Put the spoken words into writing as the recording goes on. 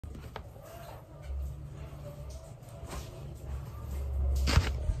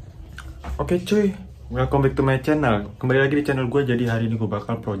Oke cuy, welcome back to my channel. Kembali lagi di channel gue. Jadi hari ini gue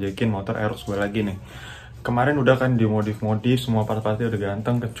bakal projekin motor Aerox gue lagi nih. Kemarin udah kan dimodif-modif, semua part-partnya udah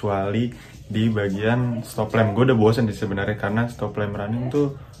ganteng kecuali di bagian stop lamp. Gue udah bosen sih sebenarnya karena stop lamp running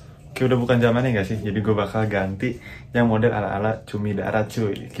tuh kayak udah bukan zamannya gak sih. Jadi gue bakal ganti yang model ala-ala cumi darat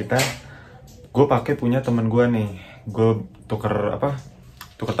cuy. Gue pakai punya temen gue nih. Gue tuker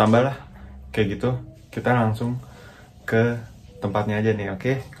tambah lah kayak gitu. Kita langsung ke tempatnya aja nih,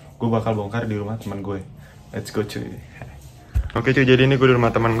 oke? Gue bakal bongkar di rumah teman gue. Let's go cuy. Oke cuy, jadi ini gue di rumah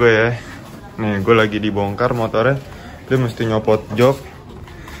teman gue ya. Nih gue lagi dibongkar motornya. Dia mesti nyopot jok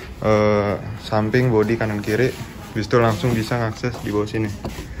samping, bodi, kanan kiri. Habis itu langsung bisa ngakses di bawah sini.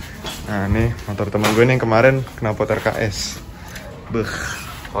 Nah nih motor teman gue nih yang kemarin kena pot RKS. Beuh,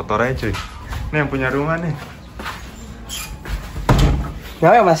 kotor aja cuy. Ini yang punya rumah nih.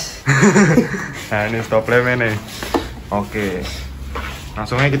 Ya mas. Nah ini stop lampnya nih. Oke,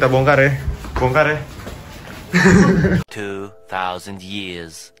 langsung aja kita bongkar ya. 2000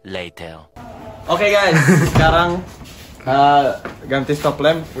 years later. Oke guys, sekarang ganti stop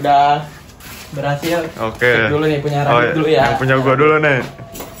lamp udah berhasil. Oke. Cek dulu nih punya Radit dulu ya. Yang punya gua dulu nih.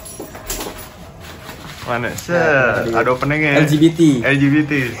 Mana? Ada openingnya.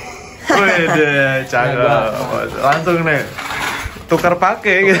 LGBT. Wih deh, cakep. Langsung nih. Tukar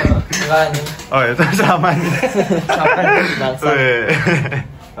pakai gitu. Oh itu samanya.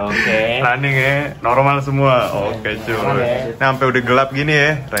 Oke. Running ya, normal semua. Oke cuy. Ini sampai udah gelap gini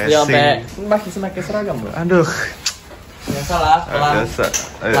ya, racing. Masih pakai seragam bro. Aduh. Biasalah, Biasa.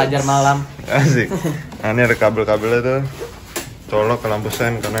 pelajar malam. Asik. Nah ini ada kabel-kabelnya tuh. Colok ke lampu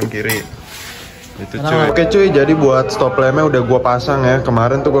sen kanan kiri. Itu cuy. Oke cuy, jadi buat stop lampnya udah gua pasang ya.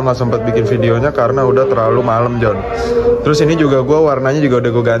 Kemarin tuh gua nggak sempat bikin videonya karena udah terlalu malam John. Terus ini juga gua warnanya juga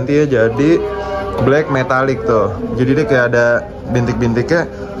udah gua ganti ya, jadi black metallic tuh. Jadi dia kayak ada bintik-bintiknya.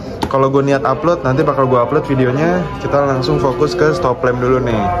 Kalau gue niat upload, nanti bakal gue upload videonya. Kita langsung fokus ke stop lamp dulu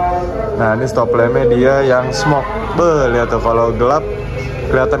nih. Nah ini stop lampnya dia yang smoke. Lihat tuh kalau gelap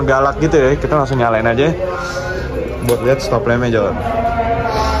kelihatan galak gitu ya. Kita langsung nyalain aja buat lihat stop lampnya John.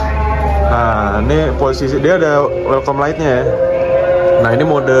 Nah ini posisi dia ada welcome lightnya ya. Nah ini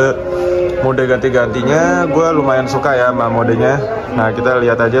mode ganti-gantinya gue lumayan suka ya sama modenya. Nah kita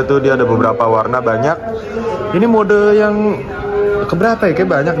lihat aja tuh dia ada beberapa warna banyak. Ini mode yang keberapa ya?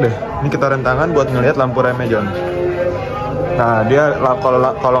 Kayak banyak deh. Ini kita rem tangan buat ngelihat lampu remnya John. Nah dia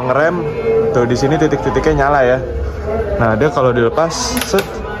kalau ngerem tuh di sini titik-titiknya nyala ya. Nah dia kalau dilepas set.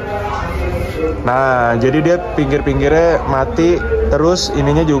 Nah jadi dia pinggir-pinggirnya mati. Terus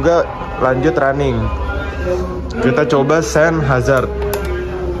ininya juga lanjut running. Kita coba send hazard.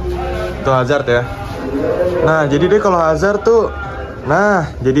 Itu hazard ya. Nah jadi dia kalau hazard tuh, nah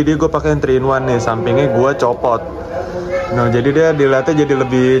jadi dia gue pakai 3-in-1 nih, sampingnya gue copot. Nah jadi dia dilihatnya jadi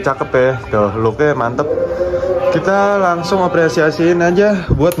lebih cakep ya. Tuh looknya mantep. Kita langsung apresiasiin aja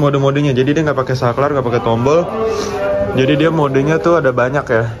buat mode-modenya. Jadi dia nggak pakai saklar, nggak pakai tombol. Jadi dia modenya tuh ada banyak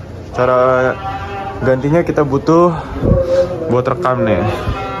ya. Cara gantinya kita butuh buat rekam nih.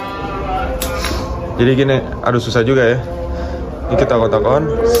 Jadi gini, aduh susah juga ya. Ini kita kotak on,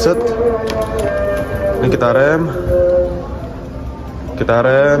 set. Ini kita rem,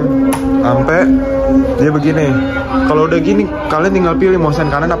 sampai dia begini. Kalau udah gini, kalian tinggal pilih mau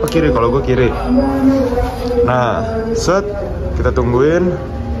sen kanan apa kiri. Kalau gue kiri. Nah, set, kita tungguin.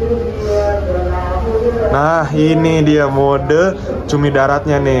 Nah, ini dia mode cumi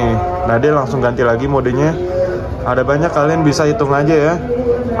daratnya nih. Nah, dia langsung ganti lagi modenya. Ada banyak, kalian bisa hitung aja ya.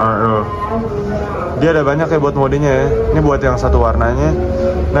 Dia ada banyak ya buat modenya ya. Ini buat yang satu warnanya.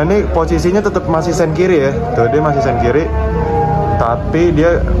 Nah ini posisinya tetap masih sen kiri ya. Tuh dia masih sen kiri. Tapi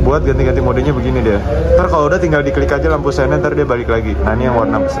dia buat ganti-ganti modenya begini dia. Ntar kalau udah tinggal diklik aja lampu sennya, ntar dia balik lagi. Nah ini yang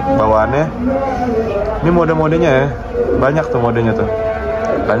warna bawaannya. Ini mode-modenya ya. Banyak tuh modenya tuh.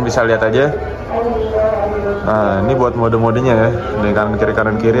 Kalian bisa lihat aja. Nah ini buat mode-modenya ya. Dari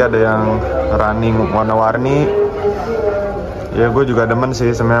kanan kiri ada yang running warna-warni. Ya gue juga demen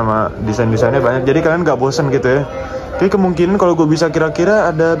sih sebenarnya sama desain-desainnya banyak. Jadi kalian gak bosen gitu ya. Kayak kemungkinan kalau gue bisa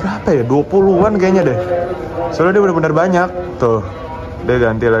kira-kira ada berapa ya? 20-an kayaknya deh. Soalnya dia bener-bener banyak. Tuh dia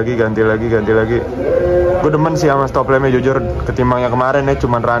ganti lagi. Gue demen sih sama stop lampnya jujur. Ketimbang yang kemarin ya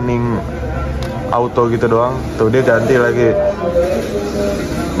cuman running auto gitu doang. Tuh dia ganti lagi.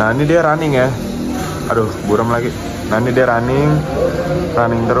 Nah ini dia running ya. Aduh buram lagi. Nah ini dia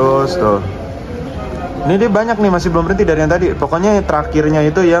running terus tuh. Ini dia banyak nih, masih belum berhenti dari yang tadi. Pokoknya yang terakhirnya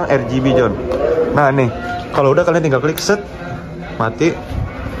itu yang RGB John. Nah nih, kalau udah kalian tinggal klik set, mati.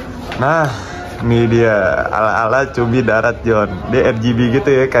 Nah, ini dia ala-ala cumi darat John. Dia RGB gitu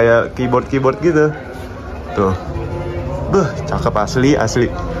ya, kayak keyboard gitu. Tuh. Beuh, cakep asli.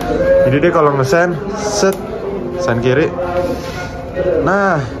 Jadi dia kalau ngesen, set, sen kiri.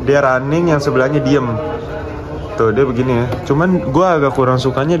 Nah, dia running, yang sebelahnya diem. Tuh, dia begini ya. Cuman gue agak kurang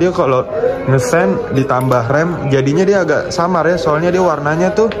sukanya dia kalau ngesen ditambah rem, jadinya dia agak samar ya. Soalnya dia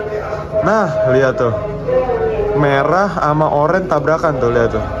warnanya tuh, nah, lihat tuh. Merah sama oranye tabrakan tuh,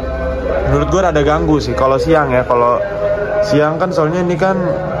 lihat tuh. Menurut gue rada ganggu sih kalau siang ya. Kalau siang kan soalnya ini kan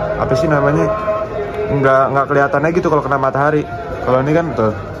apa sih namanya, nggak kelihatannya gitu kalau kena matahari. Kalau ini kan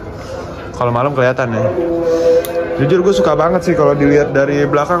tuh, kalau malam kelihatan ya. Jujur gue suka banget sih kalau dilihat dari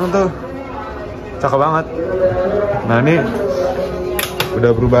belakang tuh, cakep banget. Nah ini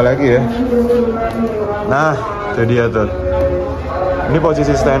udah berubah lagi ya. Nah itu dia tuh. Ini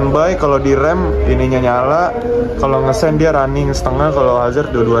posisi standby, kalau di rem ininya nyala, kalau ngesen dia running setengah, kalau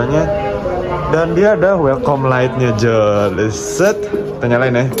hazard dua-duanya. Dan dia ada welcome light-nya, set. Kita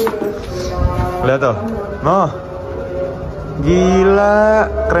nyalain ya. Lihat tuh. Noh. Gila,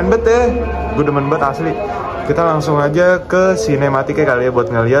 keren banget ya. Gue demen banget asli. Kita langsung aja ke sinematiknya kali ya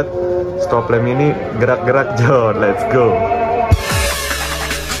buat ngeliat stop lamp ini gerak-gerak, let's go.